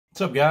What's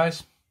up,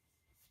 guys?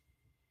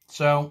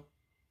 So,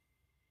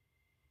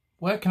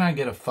 where can I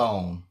get a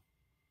phone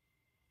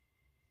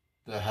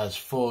that has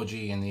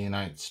 4G in the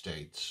United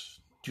States?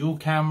 Dual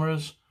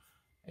cameras,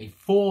 a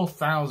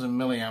 4,000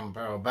 milliamp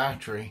hour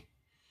battery,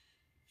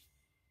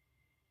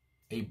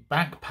 a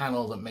back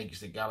panel that makes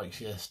the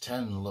Galaxy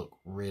S10 look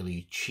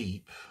really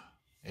cheap,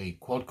 a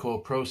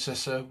quad-core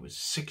processor with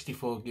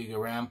 64 gig of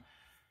RAM,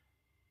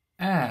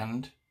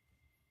 and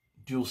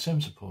dual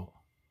SIM support.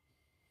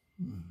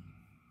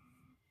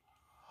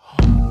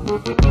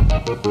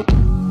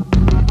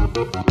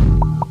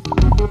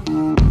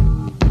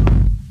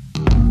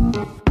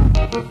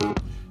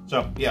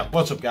 So yeah,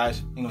 what's up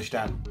guys, English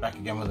Dan back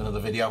again with another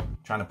video,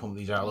 trying to pump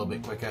these out a little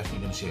bit quicker. You're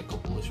going to see a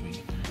couple this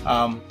week.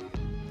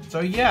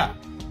 So yeah,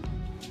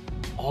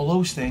 all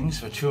those things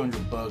for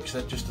 200 bucks,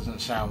 that just doesn't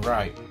sound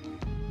right.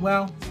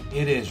 Well,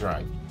 it is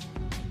right,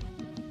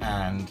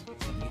 and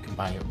you can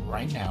buy it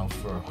right now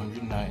for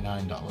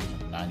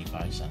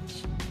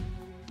 $199.95.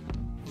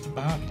 It's a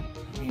bargain.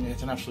 I mean,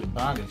 it's an absolute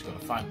bargain. It's got a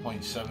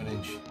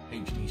 5.7-inch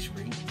HD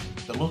screen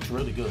that looks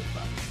really good.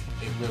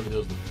 It really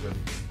does look really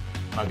good.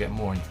 And I'll get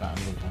more into that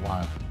in a little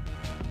while.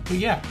 But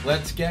yeah,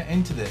 let's get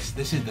into this.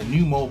 This is the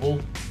NUU Mobile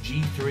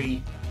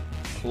G3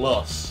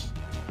 Plus,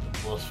 the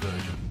Plus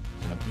version,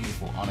 in a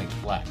beautiful onyx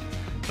black.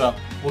 So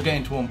we'll get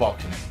into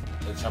unboxing it.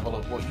 Let's have a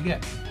look what you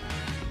get.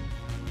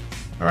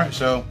 Alright,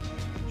 so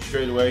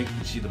straight away you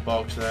can see the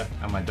box there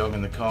and my dog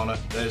in the corner.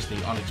 There's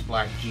the onyx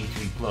black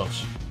G3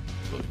 Plus.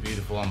 Looks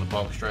beautiful on the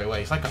box straight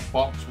away. It's like a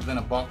box within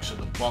a box, so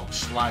the box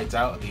slides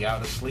out of the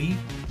outer sleeve,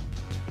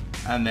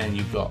 and then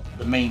you've got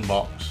the main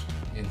box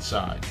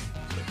inside.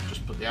 So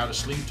just put the outer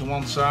sleeve to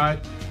one side.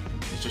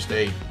 It's just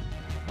like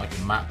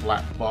a matte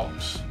black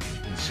box. As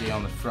you can see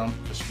on the front,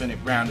 if I spin it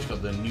round, it's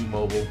got the NUU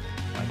Mobile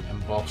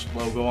embossed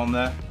logo on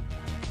there.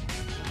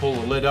 Pull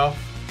the lid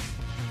off.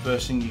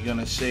 First thing you're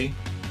gonna see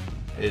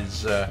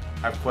is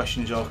have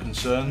questions or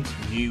concerns.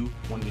 NUU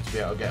want you to be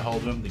able to get hold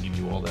of them. They give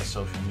you all their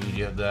social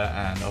media there,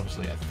 and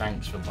obviously a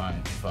thanks for buying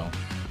the phone.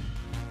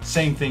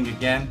 Same thing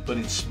again, but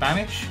in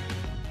Spanish.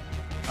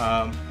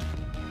 So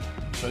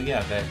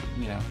yeah, they're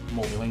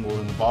multilingual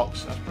in the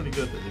box. That's pretty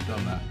good that they've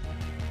done that.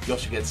 You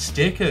also get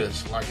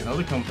stickers like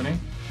another company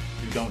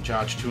who don't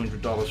charge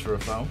 $200 for a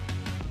phone.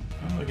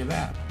 Oh, look at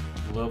that,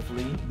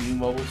 lovely NUU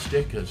Mobile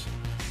stickers.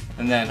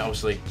 And then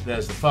obviously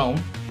there's the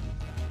phone.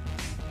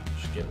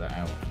 Just get that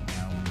out.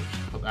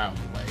 Put that out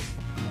of the way,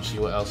 and we'll see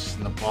what else is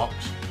in the box.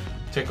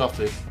 Take off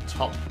the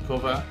top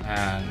cover,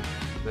 and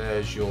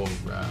there's your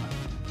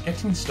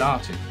getting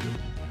started,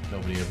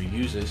 nobody ever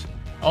uses.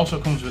 Also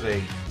comes with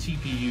a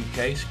TPU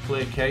case,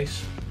 clear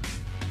case.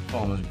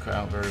 Phone doesn't cut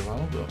out very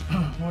well, but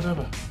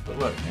whatever. But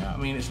look, yeah, I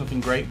mean, it's nothing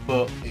great,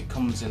 but it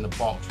comes in the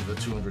box with a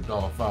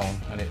 $200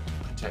 phone, and it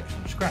protects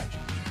from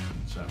scratches.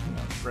 So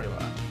it's great like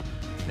that.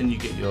 Then you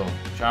get your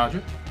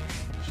charger,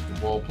 which is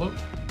the wall plug.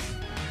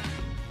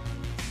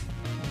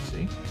 Let's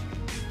see.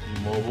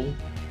 Mobile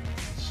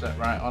set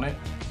right on it,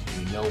 so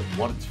we know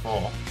what it's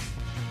for.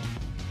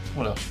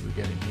 What else do we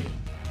get in here?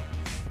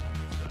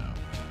 So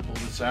pull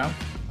this out.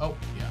 Oh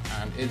yeah,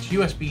 and it's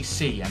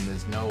USB-C and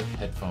there's no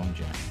headphone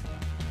jack,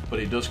 but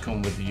it does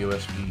come with the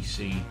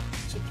USB-C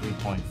to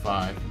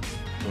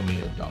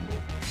 3.5mm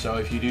dongle. So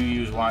if you do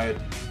use wired,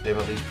 they've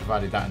at least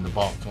provided that in the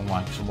box,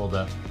 unlike some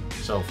other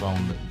cell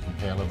phone that you can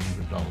pay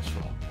 $1,100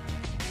 for.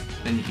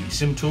 Then you get your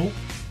SIM tool.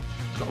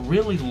 It's got a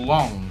really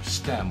long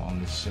stem on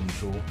this SIM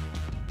tool.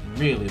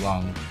 Really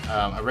long.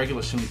 A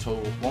regular SIM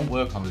tool won't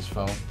work on this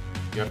phone.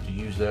 You have to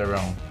use their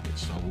own.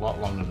 It's a lot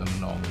longer than a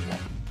normal one.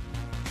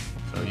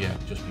 So yeah,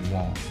 just be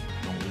warned,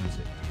 don't lose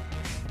it.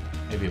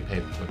 Maybe a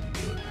paper clip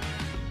would.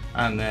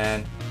 And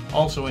then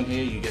also in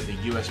here you get the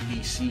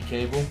USB-C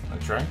cable.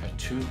 That's right, a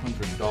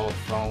 $200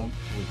 phone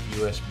with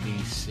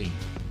USB-C.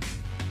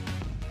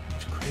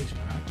 It's crazy,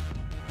 right?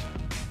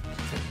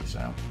 Let's take this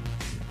out.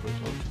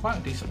 It's quite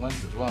a decent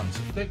length as well, and it's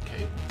a thick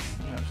cable.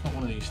 It's not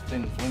one of these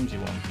thin, flimsy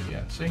ones, but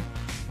yeah, see?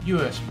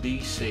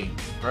 USB-C.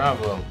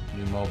 Bravo,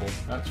 NUU Mobile.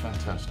 That's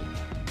fantastic.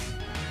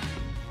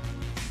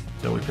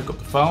 So we pick up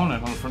the phone,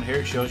 and on the front here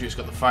it shows you it's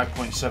got the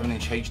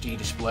 5.7-inch HD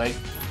display.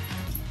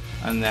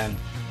 And then,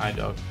 hi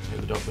dog, here's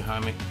the dog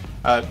behind me.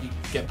 You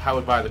get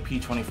powered by the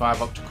P25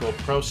 octa-core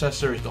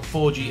processor. It's got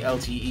 4G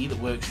LTE that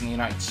works in the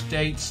United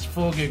States,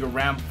 4 gig of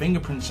RAM,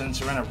 fingerprint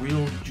sensor, and a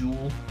real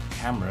dual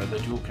camera. The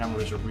dual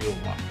camera is a real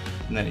one.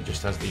 And then it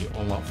just has the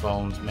unlock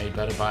phones made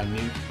better by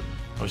NUU.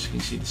 Obviously you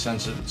can see the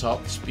sensor at the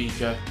top, the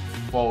speaker,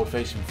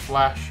 forward-facing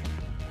flash.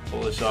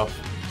 Pull this off,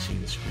 you can see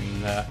the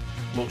screen there.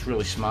 Looks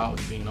really smart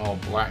with it being all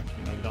black.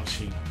 You don't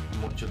see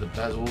much of the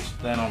bezels.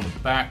 Then on the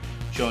back,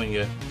 showing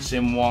you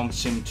SIM 1,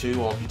 SIM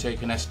 2, or you can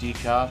take an SD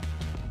card.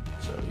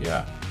 So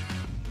yeah,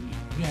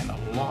 you're getting a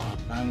lot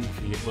of bang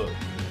for your buck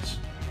with this.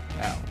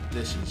 Now,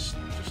 this is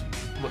just,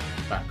 look at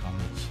the back on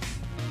this.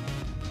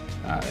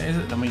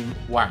 I mean,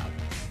 wow.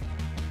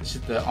 This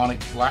is the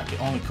onyx black. It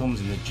only comes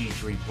in the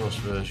G3 Plus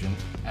version,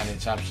 and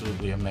it's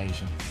absolutely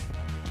amazing.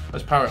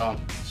 Let's power it on,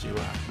 see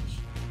what happens.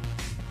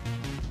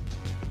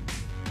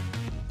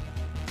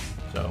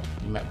 So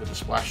you met with the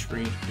splash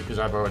screen. Because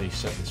I've already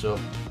set this up,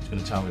 it's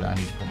going to tell me that I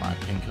need to put my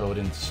PIN code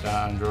in to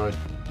start Android.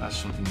 That's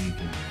something you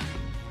can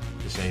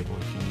disable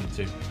if you need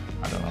to.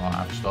 I don't know,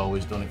 I've just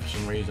always done it for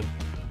some reason.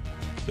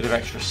 Bit of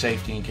extra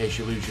safety in case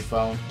you lose your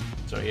phone.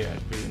 So yeah,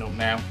 it's booting up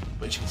now,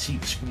 but as you can see,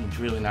 the screen's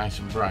really nice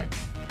and bright.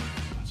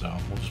 So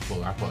we'll just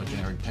I put a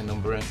generic PIN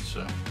number in,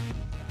 so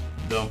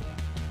done.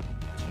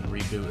 I'm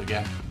gonna reboot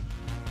again.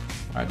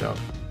 Right, dog.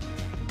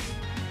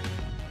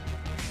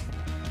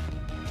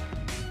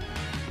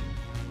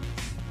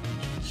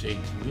 As you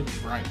can see, really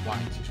bright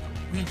white. It's got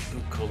really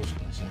good colours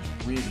on this, and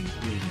it's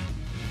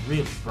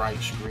really bright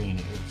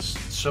screen. It's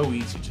so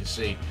easy to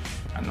see,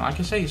 and like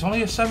I say, it's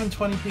only a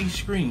 720p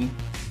screen,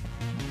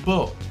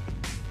 but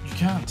you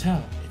can't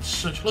tell. It's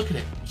such, look at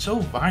it, it's so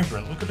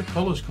vibrant. Look at the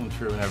colours come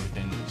through and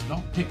everything. It's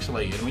not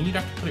pixelated. I mean, you'd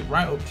have to put it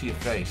right up to your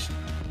face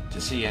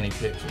to see any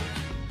pixels.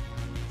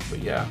 But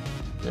yeah,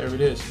 there it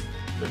is.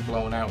 They're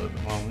blowing out at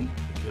the moment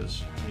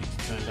because I need to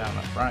turn down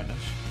that brightness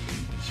so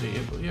you can see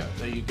it. But yeah,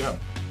 there you go.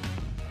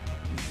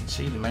 You can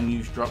see the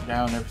menus drop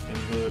down.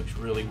 Everything works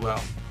really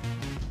well.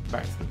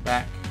 Back to the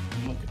back,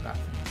 and look at that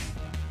thing.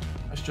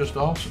 That's just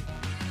awesome.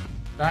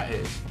 That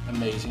is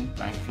amazing.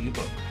 Bang for your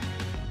buck.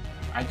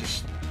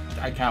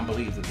 I can't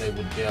believe that they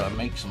would be able to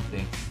make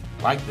something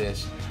like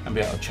this and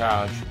be able to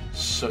charge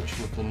such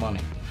little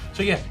money.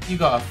 So yeah, you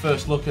got a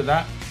first look at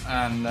that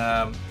and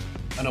an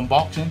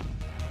unboxing.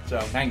 So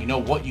now you know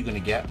what you're going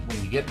to get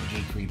when you get the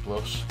G3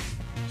 Plus.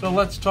 So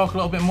let's talk a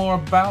little bit more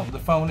about the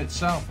phone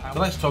itself. So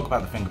let's talk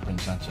about the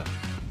fingerprint sensor.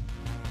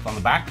 It's on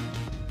the back,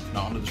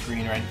 not under the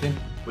screen or anything,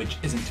 which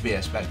isn't to be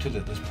expected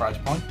at this price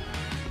point,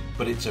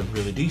 but it's a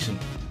really decent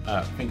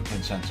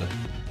fingerprint sensor.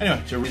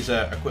 Anyway, so here's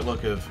a quick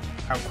look of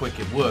how quick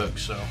it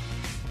works. So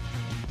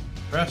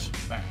press,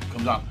 bang, it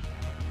comes on.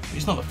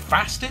 It's not the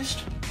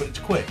fastest, but it's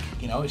quick.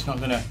 You know, it's not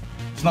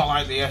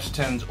like the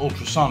S10's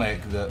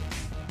ultrasonic that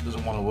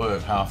doesn't want to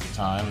work half the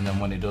time, and then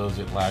when it does,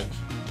 it lags.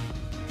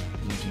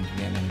 Doesn't seem to be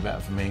getting any better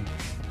for me.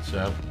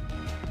 So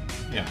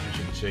yeah, as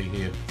you can see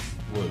here,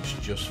 it works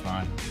just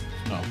fine.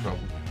 It's not a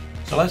problem.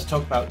 So let's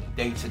talk about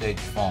day-to-day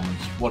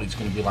performance, what it's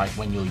going to be like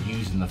when you're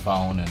using the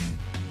phone and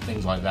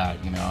things like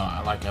that. You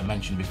know, like I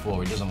mentioned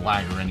before, it doesn't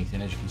lag or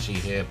anything. As you can see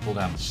here, pull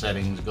down the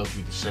settings, go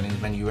through the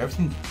settings menu,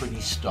 everything's pretty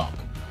stock.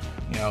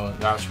 You know,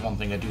 that's one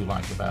thing I do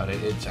like about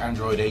it. It's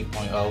Android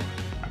 8.0.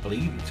 I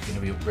believe it's going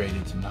to be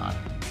upgraded to 9.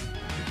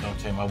 Don't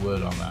take my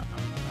word on that.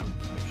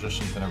 It's just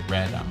something I've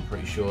read. I'm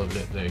pretty sure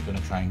that they're going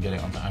to try and get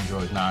it onto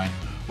Android 9,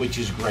 which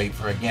is great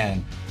for,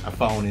 again, a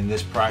phone in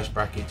this price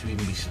bracket to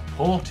even be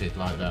supported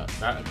like that.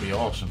 That would be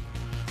awesome.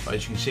 But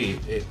as you can see,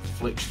 it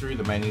flicks through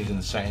the menus and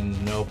the settings,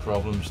 no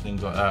problems,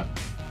 things like that.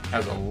 It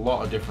has a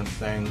lot of different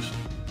things.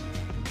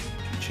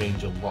 You can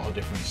change a lot of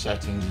different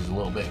settings. There's a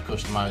little bit of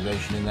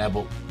customization in there,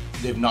 but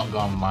they've not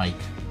gone like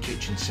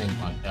kitchen sink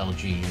like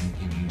LG and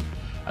give you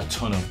a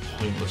ton of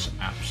pointless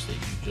apps that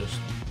you just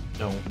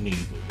don't need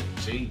with it.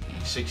 See,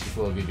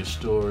 64 gig of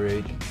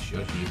storage, and it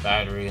shows you your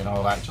battery and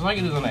all that, just like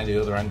it is on any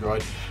other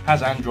Android.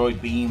 Has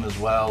Android Beam as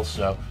well,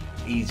 so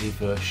easy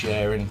for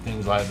sharing and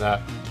things like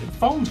that. The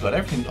phone's got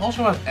everything. It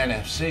also has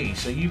NFC,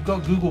 so you've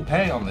got Google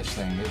Pay on this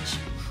thing. It's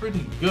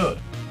pretty good.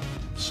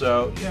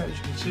 So yeah, as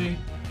you can see,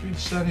 through the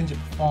settings, it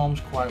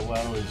performs quite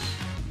well. There's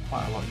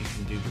quite a lot you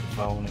can do with the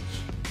phone. It's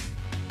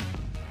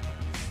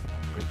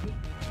pretty good.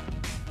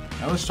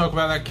 Now let's talk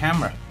about that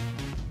camera.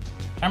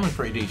 Camera's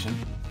pretty decent.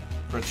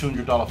 For a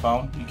 $200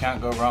 phone, you can't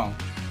go wrong.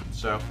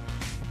 So,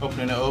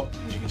 opening it up,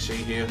 as you can see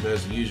here,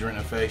 there's the user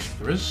interface.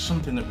 There is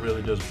something that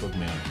really does bug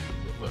me on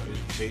it. Look, as you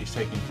can see, it's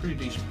taking pretty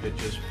decent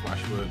pictures.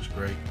 Flash works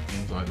great,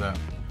 things like that.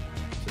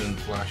 Turn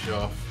the flash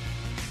off.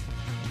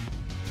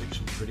 Take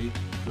some pretty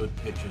good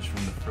pictures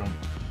from the front.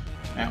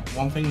 Now,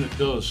 one thing that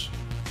does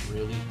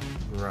really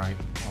gripe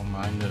on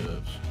my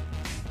nerves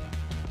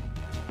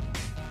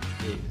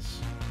is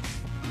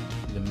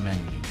the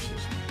menu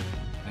system,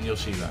 and you'll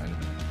see that in a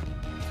minute.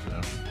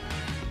 So,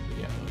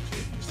 yeah, look,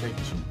 see, it's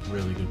taking some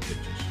really good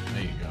pictures.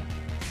 There you go.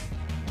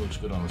 It looks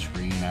good on the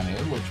screen, and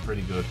it looks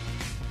pretty good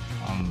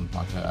on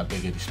like a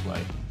bigger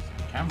display.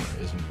 The camera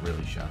isn't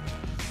really sharp.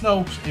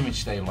 No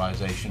image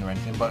stabilization or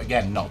anything, but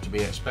again, not to be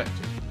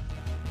expected.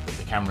 But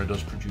the camera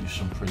does produce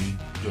some pretty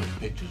good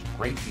pictures.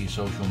 Great for your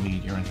social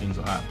media and things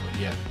like that. But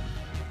yeah,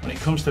 when it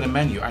comes to the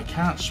menu, I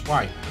can't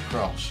swipe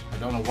across. I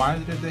don't know why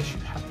they did this. You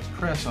have to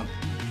press on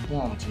each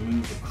one to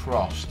move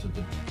across to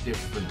the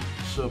different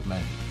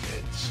sub-menus.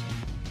 It's...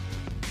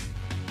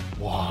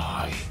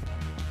 why?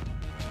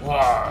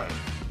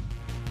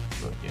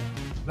 But yeah,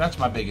 that's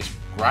my biggest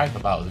gripe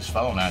about this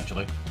phone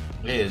actually,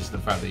 is the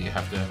fact that you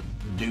have to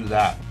do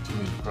that to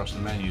move across the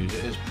menus.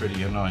 It is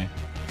pretty annoying.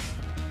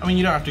 I mean,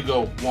 you don't have to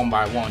go one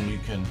by one, you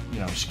can, you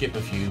know, skip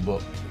a few,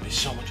 but it's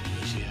so much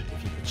easier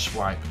if you could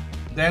swipe.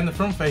 Then the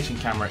front-facing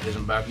camera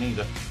isn't bad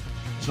neither.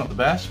 It's not the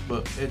best,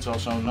 but it's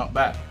also not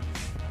bad.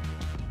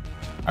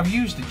 I've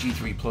used the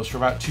G3 Plus for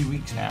about 2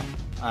 weeks now,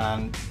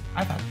 and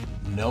I've had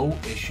no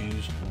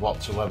issues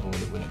whatsoever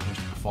with it when it comes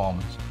to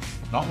performance.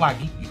 It's not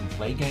laggy, you can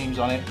play games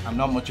on it. I'm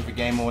not much of a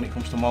gamer when it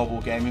comes to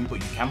mobile gaming,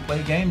 but you can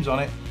play games on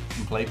it. You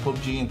can play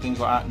PUBG and things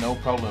like that, no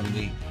problem.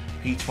 The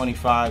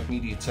P25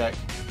 MediaTek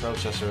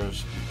processor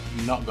has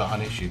not got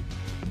an issue.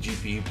 The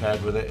GPU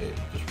paired with it, it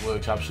just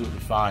works absolutely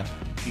fine.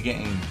 You're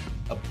getting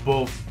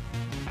above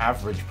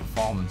average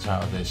performance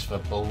out of this for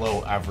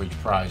below average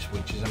price,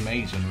 which is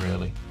amazing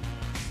really.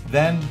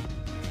 Then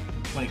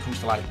when it comes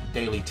to like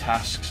daily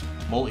tasks,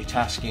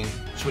 multitasking,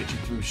 switching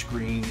through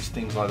screens,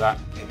 things like that,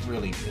 it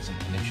really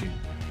isn't an issue.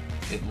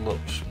 It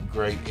looks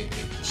great,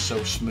 it's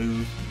so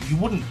smooth. You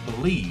wouldn't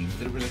believe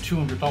that it was a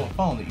 $200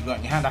 phone that you got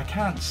in your hand. I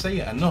can't say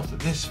it enough that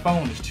this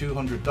phone is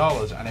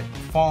 $200 and it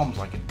performs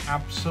like an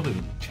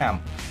absolute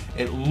champ.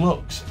 It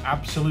looks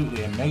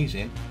absolutely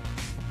amazing.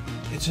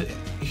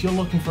 If you're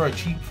looking for a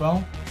cheap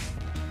phone,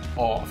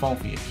 or a phone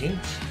for your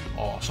kids,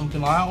 or something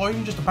like that, or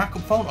even just a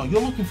backup phone, or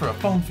you're looking for a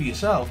phone for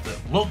yourself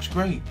that looks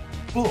great,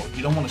 but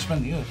you don't want to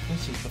spend the earth,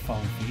 this is the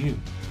phone for you.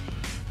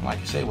 And like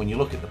I say, when you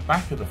look at the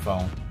back of the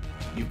phone,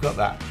 you've got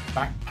that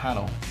back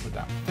panel with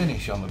that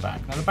finish on the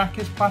back. Now the back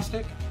is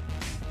plastic,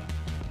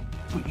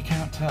 but you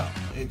can't tell.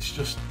 It's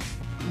just,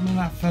 I mean,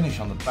 that finish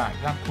on the back,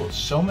 that puts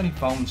so many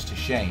phones to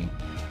shame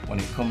when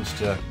it comes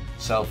to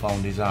cell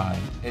phone design.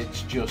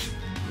 It's just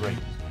great.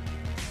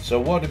 So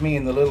what do me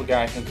and the little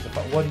guy think of the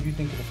phone? What do you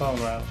think of the phone,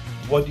 Ralph?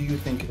 What do you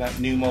think of that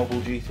NUU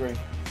Mobile G3?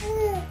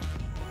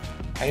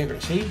 I agree.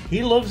 See,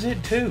 he loves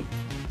it too.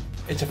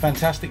 It's a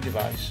fantastic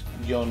device.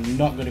 You're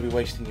not going to be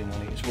wasting your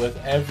money. It's worth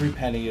every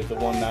penny of the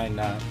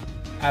 $199.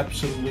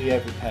 Absolutely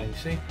every penny.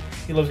 See,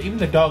 he loves it. Even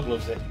the dog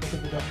loves it. Look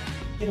at the dog.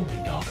 Get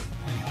away, dog.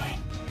 Anyway,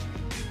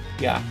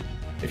 yeah.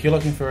 If you're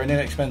looking for an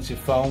inexpensive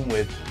phone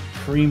with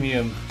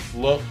premium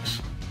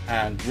looks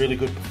and really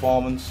good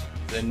performance,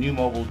 the NUU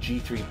Mobile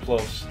G3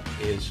 Plus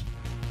is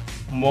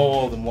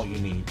more than what you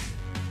need.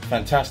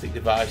 Fantastic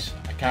device.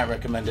 I can't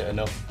recommend it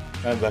enough.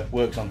 Remember,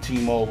 works on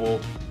T-Mobile,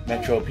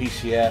 Metro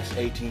PCS,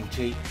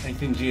 AT&T,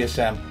 anything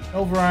GSM.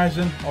 No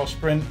Verizon or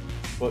Sprint,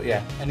 but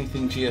yeah,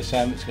 anything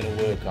GSM it's going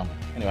to work on.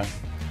 Anyway,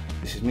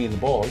 this is me and the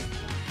boy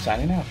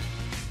signing out.